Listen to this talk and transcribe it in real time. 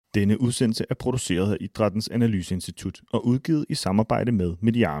Denne udsendelse er produceret af Idrættens Analyseinstitut og udgivet i samarbejde med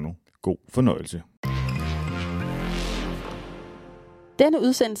Mediano. God fornøjelse. Denne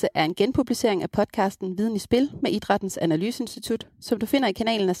udsendelse er en genpublicering af podcasten Viden i Spil med Idrættens Analyseinstitut, som du finder i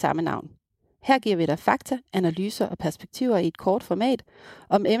kanalen af samme navn. Her giver vi dig fakta, analyser og perspektiver i et kort format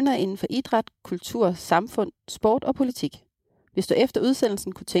om emner inden for idræt, kultur, samfund, sport og politik. Hvis du efter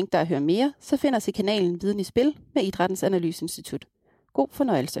udsendelsen kunne tænke dig at høre mere, så find os i kanalen Viden i Spil med Idrættens Analyseinstitut. God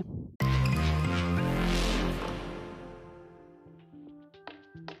fornøjelse.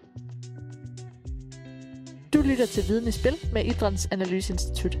 Du lytter til Viden i Spil med Idrættens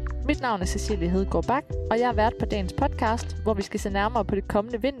Analyseinstitut. Mit navn er Cecilie Hedegaard Bak, og jeg er vært på dagens podcast, hvor vi skal se nærmere på det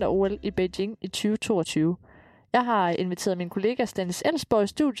kommende vinter-OL i Beijing i 2022. Jeg har inviteret min kollega Stanis Elsborg i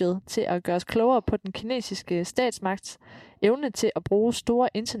studiet til at gøre os klogere på den kinesiske statsmagts evne til at bruge store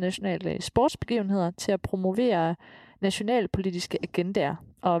internationale sportsbegivenheder til at promovere nationalpolitiske agendaer.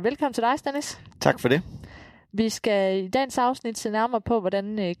 Og velkommen til dig, Stanis. Tak for det. Vi skal i dagens afsnit se nærmere på,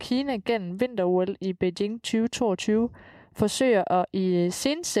 hvordan Kina gennem vinter-OL i Beijing 2022 forsøger at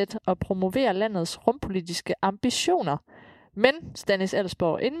iscenesætte og promovere landets rumpolitiske ambitioner. Men, Stanis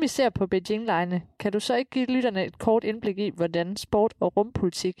Elsborg, inden vi ser på Beijing-legene, kan du så ikke give lytterne et kort indblik i, hvordan sport og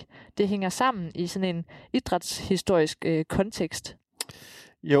rumpolitik det hænger sammen i sådan en idrætshistorisk kontekst?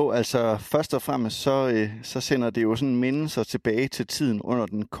 Jo, altså først og fremmest så sender det jo sådan mindelser tilbage til tiden under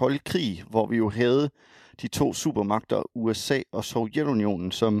den kolde krig, hvor vi jo havde de to supermagter, USA og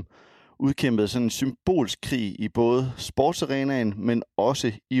Sovjetunionen, som udkæmpede sådan en symbolsk krig i både sportsarenaen, men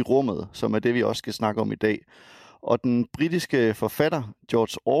også i rummet, som er det, vi også skal snakke om i dag. Og den britiske forfatter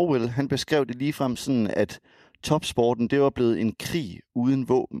George Orwell, han beskrev det ligefrem sådan, at topsporten, det var blevet en krig uden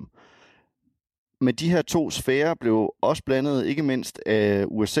våben. Men de her to sfærer blev også blandet, ikke mindst af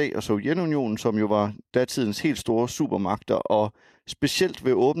USA og Sovjetunionen, som jo var datidens helt store supermagter, og specielt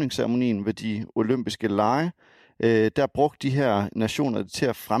ved åbningsceremonien ved de olympiske lege, der brugte de her nationer til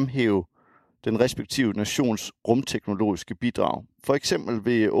at fremhæve den respektive nations rumteknologiske bidrag. For eksempel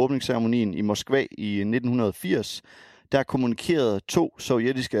ved åbningsceremonien i Moskva i 1980, der kommunikerede to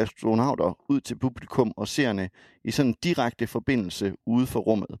sovjetiske astronauter ud til publikum og seerne i sådan en direkte forbindelse ude for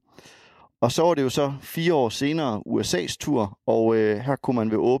rummet. Og så var det jo så 4 år senere USA's tur, og her kunne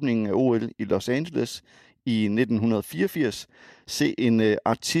man ved åbningen af OL i Los Angeles i 1984 se en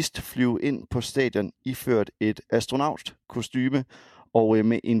artist flyve ind på stadion iført et astronautkostyme og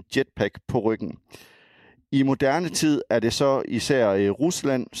med en jetpack på ryggen. I moderne tid er det så især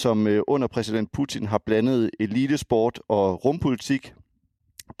Rusland, som under præsident Putin har blandet elitesport og rumpolitik.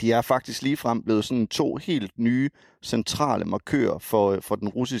 De er faktisk ligefrem blevet sådan 2 helt nye centrale markører for den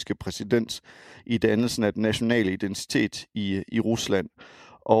russiske præsident i dannelsen af den nationale identitet i Rusland.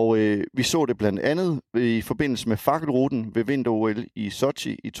 Og vi så det blandt andet i forbindelse med fakkelruten ved vinter-OL i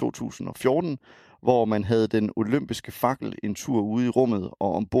Sochi i 2014, hvor man havde den olympiske fakkel en tur ude i rummet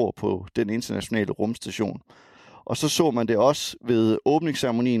og ombord på den internationale rumstation. Og så man det også ved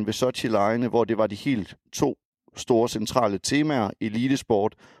åbningsceremonien ved Sochi-legene, hvor det var de helt 2 store centrale temaer,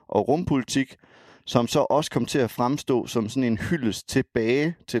 elitesport og rumpolitik, som så også kom til at fremstå som sådan en hyldest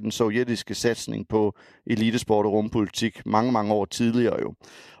tilbage til den sovjetiske satsning på elitesport og rumpolitik mange år tidligere jo.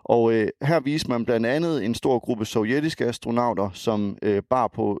 Og her viste man blandt andet en stor gruppe sovjetiske astronauter, som bar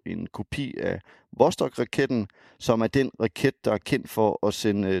på en kopi af Vostok-raketten, som er den raket, der er kendt for at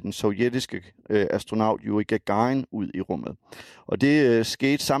sende den sovjetiske astronaut Yuri Gagarin ud i rummet. Og det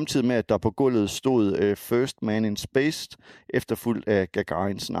skete samtidig med, at der på gulvet stod First Man in Space, efterfulgt af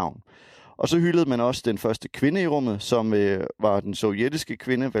Gagarins navn. Og så hyldede man også den første kvinde i rummet, som var den sovjetiske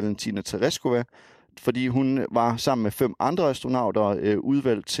kvinde, Valentina Tereshkova, fordi hun var sammen med 5 andre astronauter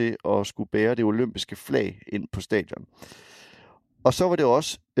udvalgt til at skulle bære det olympiske flag ind på stadion. Og så var det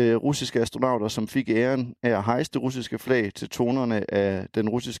også russiske astronauter, som fik æren af at hejse det russiske flag til tonerne af den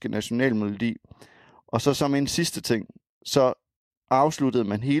russiske nationalmelodi. Og så som en sidste ting, så afsluttede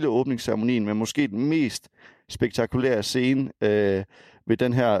man hele åbningsceremonien med måske den mest spektakulære scene ved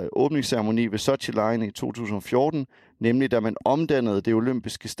den her åbningsceremoni ved Sochi-legene i 2014, nemlig da man omdannede det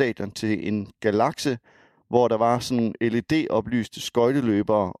olympiske stadion til en galakse, hvor der var sådan LED-oplyste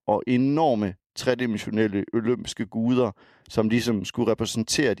skøjteløbere og enorme tredimensionelle olympiske guder, som ligesom skulle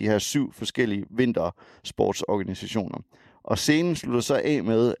repræsentere de her 7 forskellige vintersportsorganisationer. Og scenen slutter så af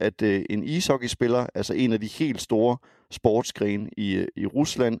med, at en ishockeyspiller, altså en af de helt store sportsgrene i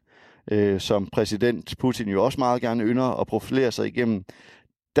Rusland, som præsident Putin jo også meget gerne ynder at profilere sig igennem,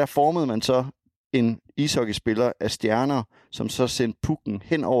 der formede man så en ishockeyspiller af stjerner, som så sendte pucken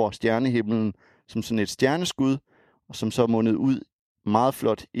hen over stjernehimlen som sådan et stjerneskud, og som så mundede ud meget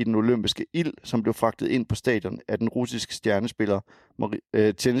flot i den olympiske ild, som blev fragtet ind på stadion af den russiske stjernespiller,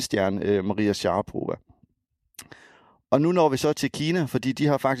 tennisstjerne Maria Sharapova. Og nu når vi så til Kina, fordi de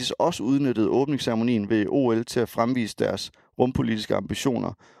har faktisk også udnyttet åbningsceremonien ved OL til at fremvise deres rumpolitiske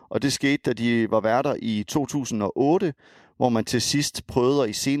ambitioner. Og det skete, da de var værter i 2008, hvor man til sidst prøvede at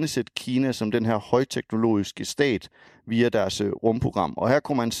iscenesætte Kina som den her højteknologiske stat via deres rumprogram. Og her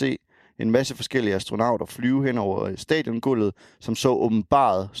kunne man se en masse forskellige astronauter flyve hen over stadiongulvet, som så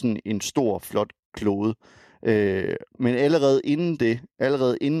åbenbart sådan en stor, flot klode. Men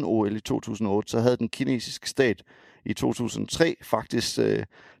allerede inden OL i 2008, så havde den kinesiske stat i 2003 faktisk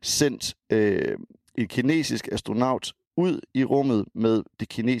sendt en kinesisk astronaut ud i rummet med det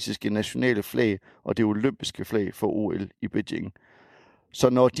kinesiske nationale flag og det olympiske flag for OL i Beijing. Så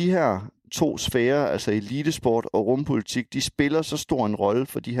når de her to sfærer, altså elitesport og rumpolitik, de spiller så stor en rolle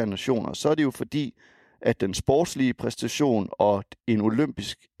for de her nationer, så er det jo fordi, at den sportslige præstation og en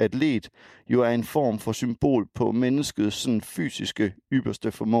olympisk atlet jo er en form for symbol på menneskets sådan fysiske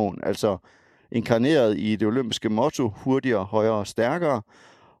ypperste formåen, altså inkarneret i det olympiske motto, hurtigere, højere og stærkere.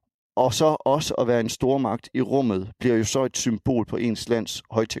 Og så også at være en stormagt i rummet, bliver jo så et symbol på ens lands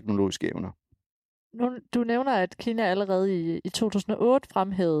højteknologiske evner. Du nævner, at Kina allerede i 2008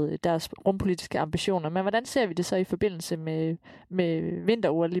 fremhævede deres rumpolitiske ambitioner, men hvordan ser vi det så i forbindelse med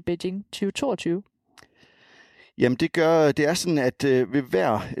vinter-OL i Beijing 2022? Jamen det er sådan, at ved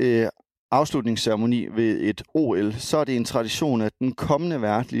hver afslutningsceremoni ved et OL, så er det en tradition, at den kommende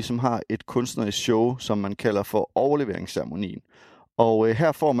vært ligesom har et kunstnerisk show, som man kalder for overleveringsceremonien. Og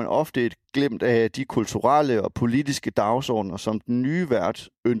her får man ofte et glimt af de kulturelle og politiske dagsordner, som den nye vært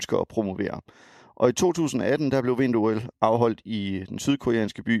ønsker at promovere. Og i 2018, der blev vinter-OL afholdt i den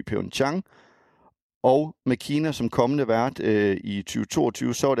sydkoreanske by Pyeongchang. Og med Kina som kommende vært i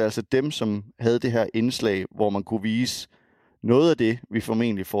 2022, så var det altså dem, som havde det her indslag, hvor man kunne vise noget af det, vi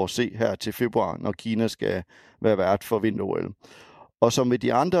formentlig får at se her til februar, når Kina skal være vært for vinter-OL. Og som med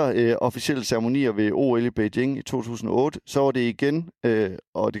de andre officielle ceremonier ved OL i Beijing i 2008, så var det igen,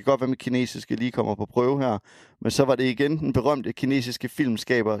 og det kan godt være med kinesiske lige kommer på prøve her, men så var det igen den berømte kinesiske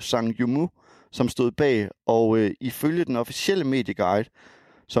filmskaber Zhang Yimou, som stod bag, og ifølge den officielle medieguide,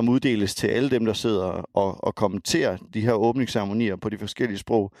 som uddeles til alle dem, der sidder og kommenterer de her åbningsceremonier på de forskellige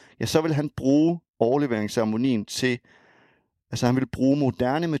sprog, ja, så vil han bruge overleveringsceremonien til, altså han vil bruge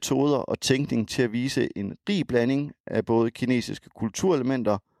moderne metoder og tænkning til at vise en rig blanding af både kinesiske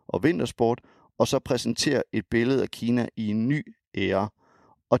kulturelementer og vintersport, og så præsentere et billede af Kina i en ny æra.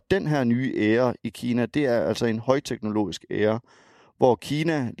 Og den her nye æra i Kina, det er altså en højteknologisk æra, hvor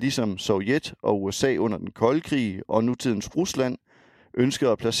Kina, ligesom Sovjet og USA under den kolde krig og nutidens Rusland,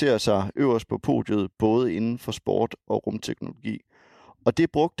 ønskede at placere sig øverst på podiet, både inden for sport og rumteknologi. Og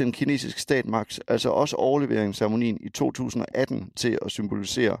det brugte den kinesiske statsmagt, altså også overleveringsceremonien i 2018, til at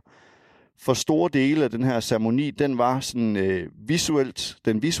symbolisere. For store dele af den her ceremoni, den var sådan visuelt,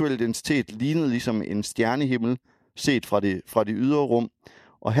 den visuelle identitet lignede ligesom en stjernehimmel set fra det ydre rum.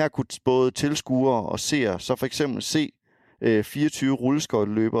 Og her kunne både tilskuere og seere så for eksempel se 24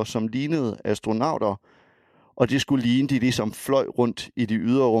 rulleskøjteløbere, som lignede astronauter, og det skulle ligne, de ligesom fløj rundt i det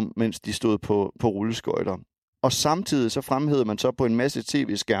ydre rum, mens de stod på rulleskøjter. Og samtidig så fremhævede man så på en masse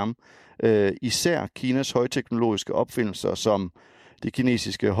tv-skærme især Kinas højteknologiske opfindelser, som det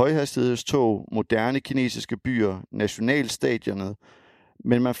kinesiske højhastighedstog, moderne kinesiske byer, nationalstadionet.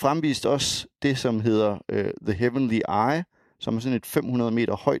 Men man fremviste også det, som hedder The Heavenly Eye, som er sådan et 500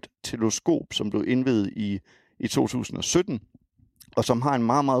 meter højt teleskop, som blev indviet i 2017, og som har en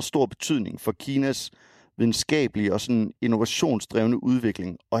meget, meget stor betydning for Kinas videnskabelige og sådan innovationsdrevne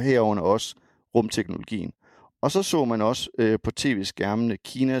udvikling, og herunder også rumteknologien. Og så man også på tv-skærmene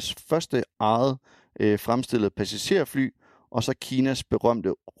Kinas første eget fremstillede passagerfly, og så Kinas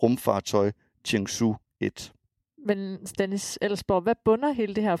berømte rumfartøj Chang'e 1. Men Dennis Ellesborg, hvad bunder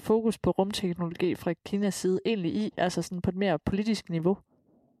hele det her fokus på rumteknologi fra Kinas side egentlig i, altså sådan på et mere politisk niveau?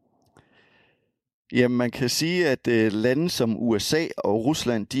 Jamen, man kan sige, at lande som USA og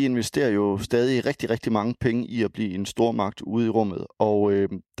Rusland, de investerer jo stadig rigtig, rigtig mange penge i at blive en stormagt ude i rummet. Og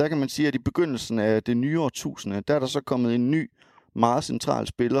der kan man sige, at i begyndelsen af det nye årtusinde, der er der så kommet en ny, meget central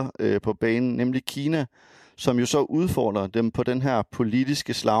spiller på banen, nemlig Kina, som jo så udfordrer dem på den her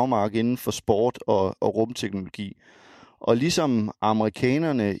politiske slagmark inden for sport og rumteknologi. Og ligesom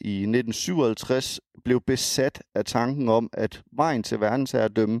amerikanerne i 1957 blev besat af tanken om, at vejen til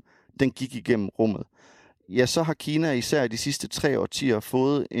verdensherredømme, den gik igennem rummet, ja, så har Kina især i de sidste 3 årtier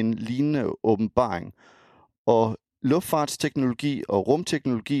fået en lignende åbenbaring. Og luftfartsteknologi og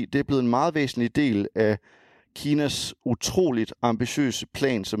rumteknologi, det er blevet en meget væsentlig del af Kinas utroligt ambitiøse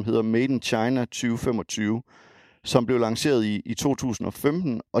plan, som hedder Made in China 2025, som blev lanceret i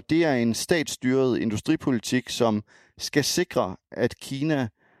 2015, og det er en statsstyret industripolitik, som skal sikre, at Kina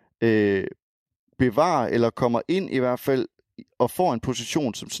bevarer eller kommer ind i hvert fald og får en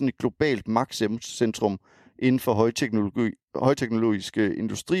position som sådan et globalt magtcentrum inden for højteknologiske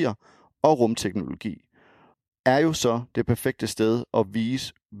industrier og rumteknologi, er jo så det perfekte sted at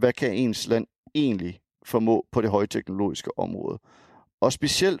vise, hvad kan ens land egentlig formå på det højteknologiske område. Og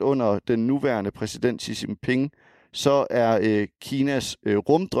specielt under den nuværende præsident Xi Jinping, så er Kinas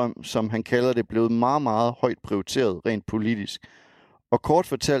rumdrøm, som han kalder det, blevet meget, meget højt prioriteret rent politisk. Og kort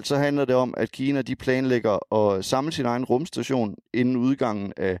fortalt, så handler det om, at Kina de planlægger at samle sin egen rumstation inden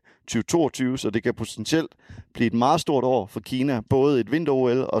udgangen af 2022, så det kan potentielt blive et meget stort år for Kina, både et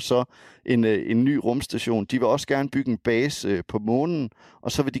vinter-OL og så en ny rumstation. De vil også gerne bygge en base på månen,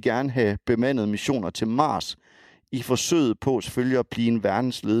 og så vil de gerne have bemandede missioner til Mars i forsøget på selvfølgelig at blive en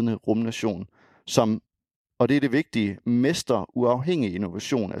verdensledende rumnation, som, og det er det vigtige, mester uafhængig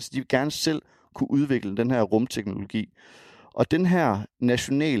innovation. Altså de vil gerne selv kunne udvikle den her rumteknologi. Og den her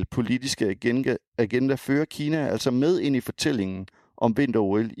nationalpolitiske agenda fører Kina altså med ind i fortællingen om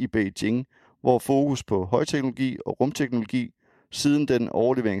vinter-OL i Beijing, hvor fokus på højteknologi og rumteknologi siden den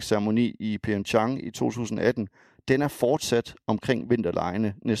overleveringsceremoni i Pyeongchang i 2018, den er fortsat omkring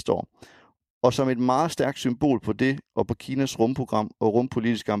vinterlegene næste år. Og som et meget stærkt symbol på det og på Kinas rumprogram og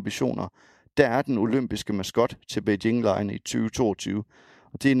rumpolitiske ambitioner, der er den olympiske maskot til Beijing-legene i 2022.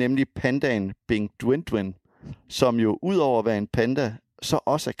 Og det er nemlig pandaen Bing Duan, som jo udover at være en panda, så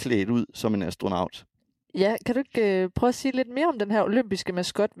også er klædt ud som en astronaut. Ja, kan du ikke prøve at sige lidt mere om den her olympiske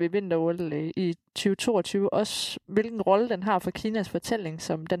maskot ved vinter-OL i 2022? Også hvilken rolle den har for Kinas fortælling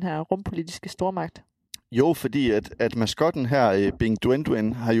som den her rumpolitiske stormagt? Jo, fordi at maskotten her, Bing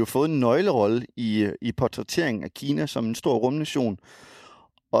Duan, har jo fået en nøglerolle i portrætteringen af Kina som en stor rumnation.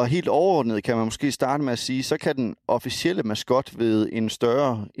 Og helt overordnet kan man måske starte med at sige, så kan den officielle maskot ved en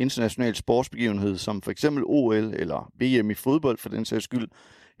større international sportsbegivenhed, som for eksempel OL eller VM i fodbold for den sags skyld,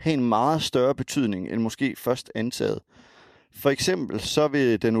 have en meget større betydning end måske først antaget. For eksempel så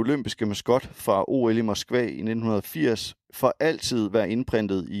vil den olympiske maskot fra OL i Moskva i 1980 for altid være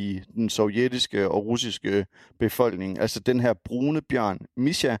indprintet i den sovjetiske og russiske befolkning. Altså den her brune bjørn,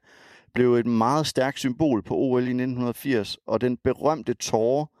 Misha, blev et meget stærkt symbol på OL i 1980, og den berømte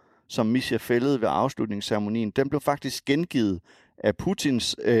tåre, som Misha fældede ved afslutningsceremonien, den blev faktisk gengivet af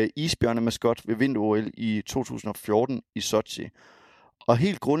Putins isbjørnemaskot ved vinter-OL i 2014 i Sochi. Og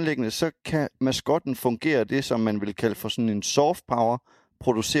helt grundlæggende, så kan maskotten fungere det, som man vil kalde for sådan en soft power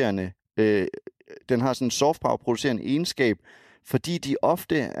producerende. Den har sådan en soft power producerende egenskab, fordi de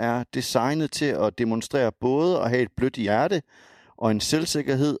ofte er designet til at demonstrere både at have et blødt hjerte og en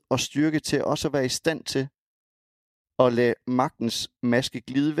selvsikkerhed og styrke til også at være i stand til at lade magtens maske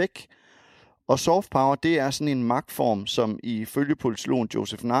glide væk. Og soft power, det er sådan en magtform, som ifølge politologen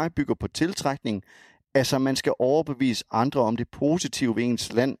Joseph Nye bygger på tiltrækning. Altså man skal overbevise andre om det positive ved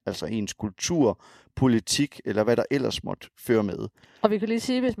ens land, altså ens kultur, politik eller hvad der ellers måtte føre med. Og vi kan lige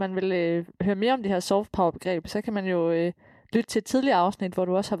sige, hvis man vil høre mere om det her soft power begreb, så kan man jo lytte til et tidligere afsnit, hvor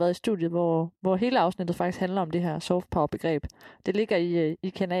du også har været i studiet, hvor hele afsnittet faktisk handler om det her soft power begreb. Det ligger i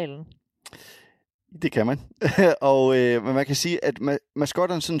kanalen. Det kan man. Og men man kan sige, at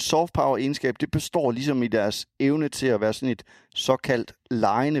maskotternes sådan soft power egenskab, det består ligesom i deres evne til at være sådan et såkaldt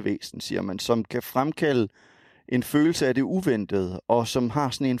legende væsen, siger man, som kan fremkalde en følelse af det uventede, og som har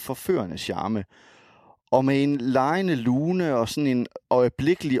sådan en forførende charme. Og med en legende lune og sådan en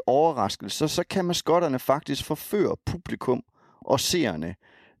øjeblikkelig overraskelse, så kan maskotterne faktisk forføre publikum og seerne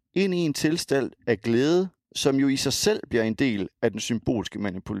ind i en tilstand af glæde, som jo i sig selv bliver en del af den symbolske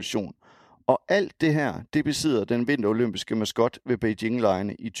manipulation. Og alt det her, det besidder den vinterolympiske maskot ved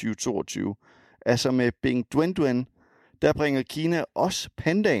Beijing-legene i 2022. Altså med Bing Duan, der bringer Kina også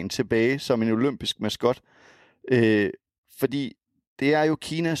pandaen tilbage som en olympisk maskot, fordi det er jo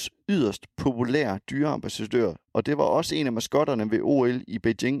Kinas yderst populære dyreambassadør, og det var også en af maskotterne ved OL i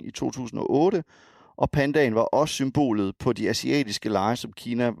Beijing i 2008, og pandaen var også symbolet på de asiatiske lege, som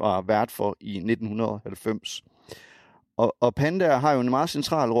Kina var vært for i 1990. Og pandaer har jo en meget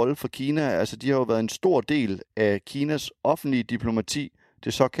central rolle for Kina. Altså, de har jo været en stor del af Kinas offentlige diplomati,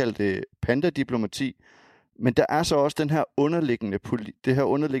 det såkaldte pandadiplomati. Men der er så også det her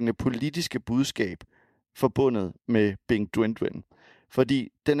underliggende politiske budskab forbundet med Bing Duan. Fordi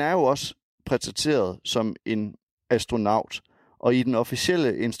den er jo også præsenteret som en astronaut. Og i den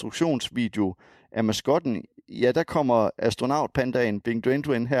officielle instruktionsvideo af maskotten, ja, der kommer astronautpandaen Bing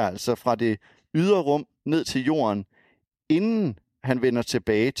Duan her, altså fra det ydre rum ned til jorden, inden han vender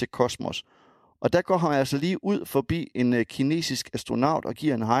tilbage til kosmos. Og der går han altså lige ud forbi en kinesisk astronaut og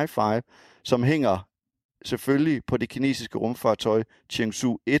giver en high five, som hænger selvfølgelig på det kinesiske rumfartøj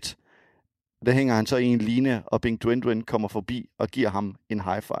Changzhou 1. Der hænger han så i en line, og Bing Duan kommer forbi og giver ham en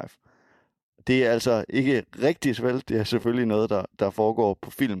high five. Det er altså ikke rigtigt, vel? Det er selvfølgelig noget, der foregår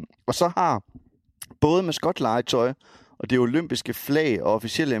på film. Og så har både maskotlegetøj og det olympiske flag og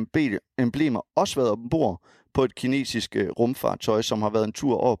officielle emblemer også været ombord på et kinesisk rumfartøj, som har været en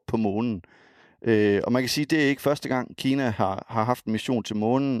tur op på månen. Og man kan sige, at det er ikke første gang, Kina har haft en mission til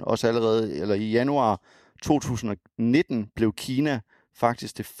månen. Også allerede eller i januar 2019 blev Kina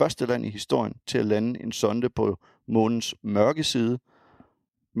faktisk det første land i historien til at lande en sonde på månens mørke side.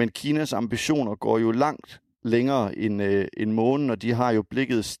 Men Kinas ambitioner går jo langt længere end månen, og de har jo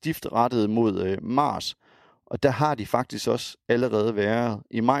blikket stift rettet mod Mars. Og der har de faktisk også allerede været.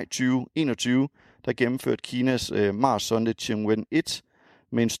 I maj 2021, der gennemførte Kinas Mars-sonde Tianwen-1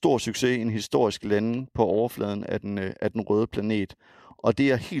 med en stor succes, en historisk landing på overfladen af den røde planet. Og det er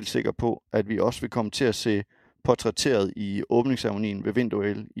jeg helt sikker på, at vi også vil komme til at se portrætteret i åbningsceremonien ved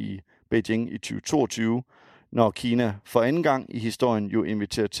vinter-OL i Beijing i 2022, når Kina for anden gang i historien jo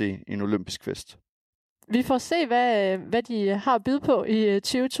inviterer til en olympisk fest. Vi får se, hvad de har at byde på i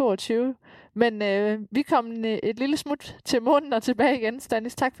 2022. Men vi kom et lille smut til månen og tilbage igen.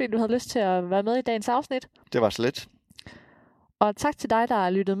 Stanis, tak fordi du havde lyst til at være med i dagens afsnit. Det var slet. Og tak til dig, der har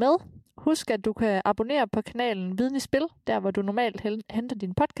lyttet med. Husk, at du kan abonnere på kanalen Viden i Spil, der hvor du normalt henter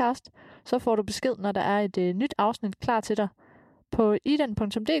din podcast. Så får du besked, når der er et nyt afsnit klar til dig. På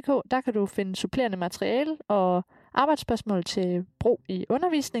iden.dk, der kan du finde supplerende materiale og arbejdsspørgsmål til brug i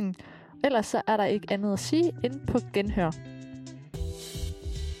undervisningen. Ellers så er der ikke andet at sige end på genhør.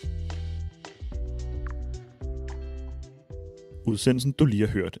 Udsendelsen, du lige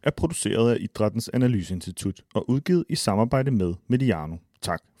har hørt, er produceret af Idrættens Analyseinstitut og udgivet i samarbejde med Mediano.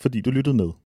 Tak, fordi du lyttede med.